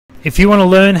If you want to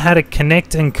learn how to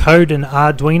connect and code an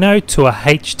Arduino to a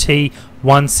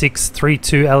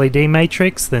HT1632 LED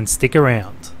matrix, then stick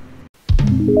around.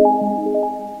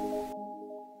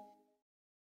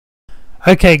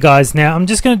 Okay guys, now I'm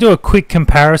just going to do a quick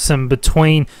comparison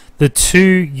between the two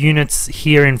units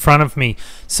here in front of me.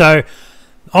 So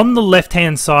on the left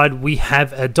hand side we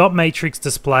have a dot matrix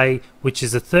display, which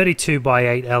is a 32 by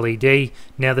 8 LED.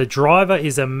 Now the driver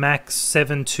is a MAX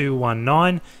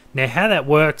 7219. Now how that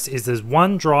works is there's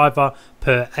one driver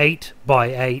per 8 by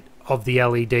 8 of the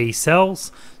LED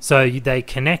cells, so they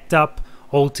connect up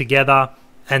all together,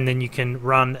 and then you can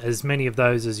run as many of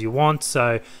those as you want.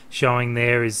 So showing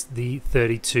there is the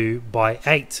 32 by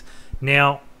 8.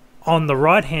 Now on the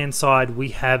right hand side we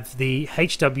have the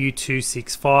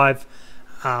HW265,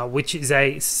 which is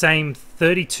a same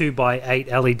 32 by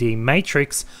 8 LED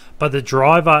matrix, but the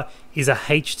driver is a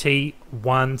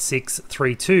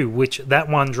HT1632, which that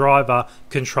one driver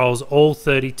controls all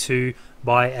 32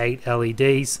 by 8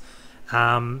 LEDs.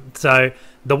 So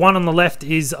the one on the left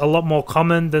is a lot more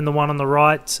common than the one on the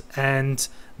right, and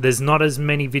there's not as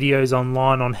many videos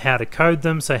online on how to code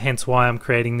them, so hence why I'm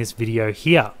creating this video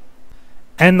here.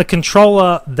 And the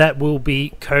controller that we'll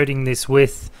be coding this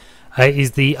with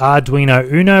is the Arduino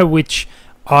Uno, which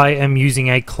I am using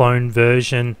a clone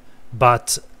version,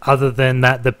 but other than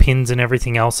that the pins and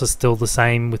everything else are still the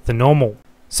same with the normal.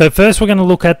 So first we're going to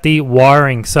look at the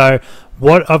wiring. So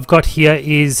what I've got here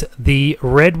is the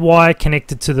red wire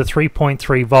connected to the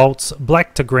 3.3 volts,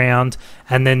 black to ground,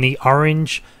 and then the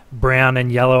orange, brown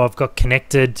and yellow I've got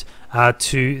connected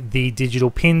to the digital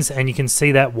pins, and you can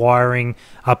see that wiring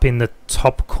up in the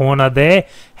top corner there,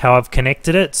 how I've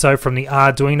connected it. So from the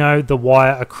Arduino, the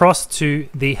wire across to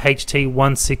the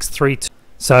HT1632.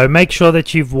 So make sure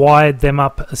that you've wired them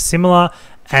up similar,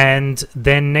 and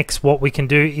then next what we can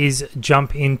do is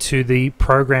jump into the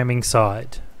programming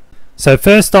side. So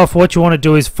first off, what you want to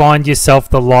do is find yourself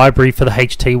the library for the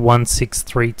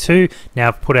HT1632. Now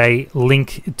I've put a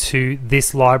link to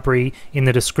this library in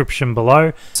the description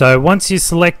below. So once you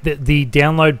select the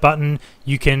download button,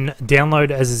 you can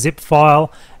download as a zip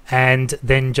file and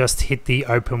then just hit the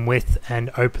open with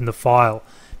and open the file.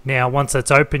 Now once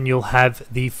that's open, you'll have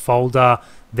the folder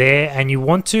there, and you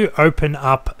want to open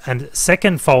up a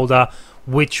second folder,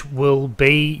 which will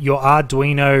be your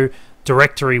Arduino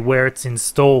directory where it's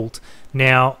installed.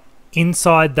 Now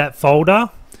inside that folder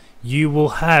you will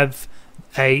have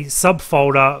a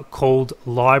subfolder called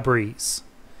libraries.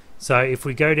 So if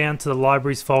we go down to the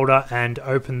libraries folder and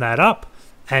open that up,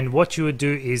 and what you would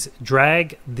do is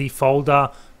drag the folder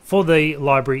for the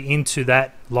library into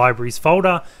that libraries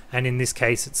folder, and in this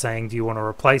case it's saying do you want to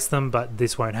replace them, but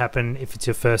this won't happen if it's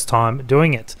your first time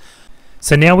doing it.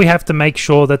 So now we have to make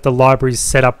sure that the library is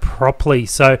set up properly.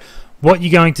 So what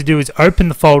you're going to do is open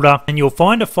the folder, and you'll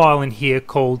find a file in here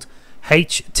called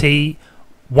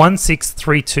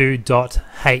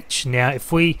HT1632.h. Now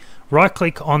if we right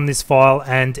click on this file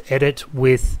and edit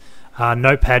with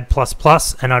Notepad++,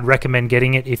 and I'd recommend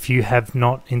getting it if you have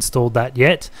not installed that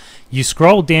yet, you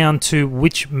scroll down to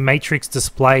which matrix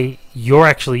display you're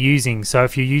actually using. So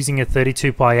if you're using a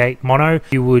 32 by 8 mono,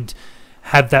 you would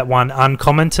have that one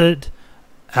uncommented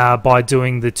by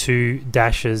doing the two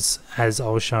dashes as I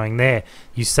was showing there.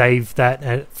 You save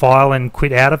that file and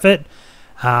quit out of it,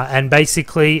 and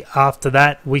basically after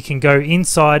that we can go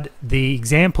inside the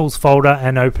examples folder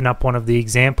and open up one of the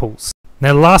examples.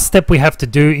 Now the last step we have to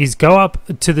do is go up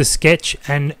to the sketch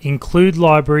and include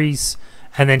libraries,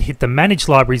 and then hit the manage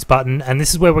libraries button, and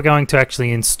this is where we're going to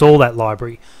actually install that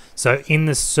library. So in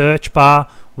the search bar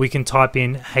we can type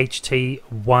in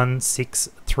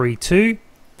HT1632,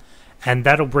 and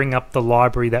that'll bring up the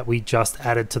library that we just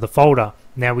added to the folder.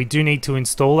 Now we do need to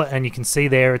install it, and you can see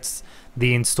there it's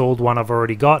the installed one I've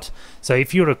already got. So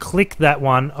if you were to click that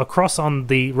one, across on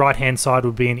the right hand side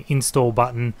would be an install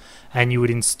button, and you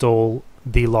would install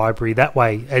the library that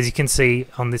way. As you can see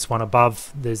on this one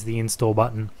above, there's the install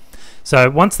button.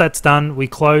 So once that's done, we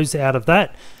close out of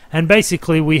that, and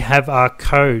basically we have our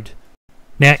code.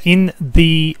 Now in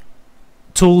the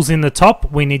tools in the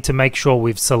top, we need to make sure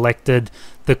we've selected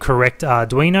the correct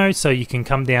Arduino, so you can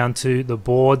come down to the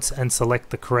boards and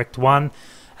select the correct one,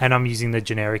 and I'm using the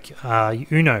generic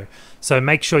Uno. So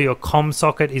make sure your COM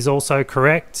socket is also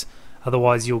correct,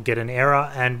 otherwise you'll get an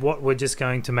error. And what we're just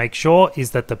going to make sure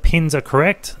is that the pins are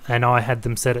correct, and I had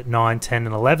them set at 9, 10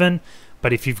 and 11,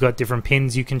 but if you've got different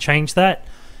pins you can change that.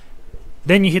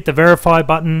 Then you hit the verify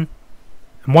button,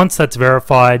 and once that's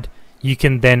verified you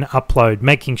can then upload,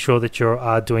 making sure that your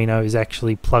Arduino is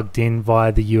actually plugged in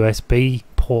via the USB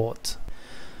port.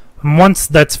 And once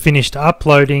that's finished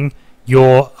uploading,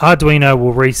 your Arduino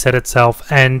will reset itself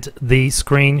and the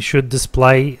screen should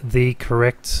display the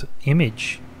correct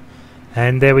image.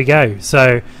 And there we go.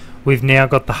 So we've now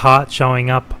got the heart showing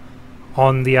up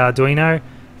on the Arduino,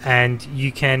 and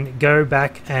you can go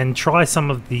back and try some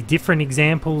of the different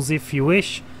examples if you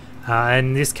wish.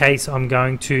 In this case, I'm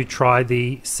going to try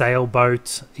the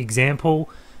sailboat example.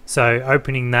 So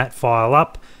opening that file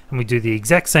up, and we do the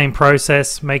exact same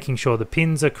process, making sure the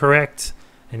pins are correct.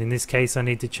 And in this case, I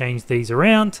need to change these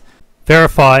around,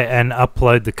 verify and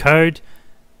upload the code.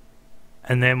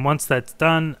 And then once that's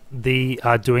done, the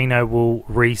Arduino will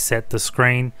reset the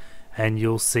screen and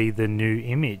you'll see the new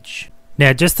image.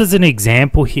 Now, just as an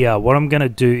example here, what I'm going to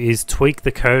do is tweak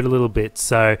the code a little bit.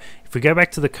 So if we go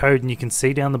back to the code and you can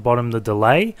see down the bottom the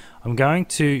delay, I'm going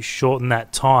to shorten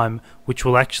that time, which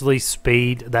will actually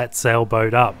speed that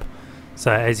sailboat up.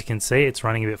 So as you can see, it's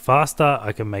running a bit faster.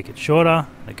 I can make it shorter.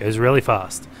 It goes really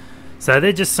fast. So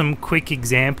they're just some quick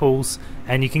examples,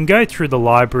 and you can go through the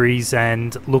libraries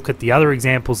and look at the other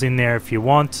examples in there if you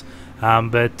want.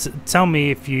 But tell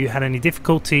me if you had any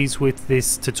difficulties with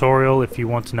this tutorial, if you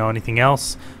want to know anything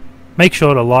else. Make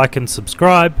sure to like and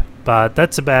subscribe. But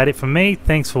that's about it for me.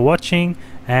 Thanks for watching,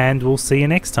 and we'll see you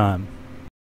next time.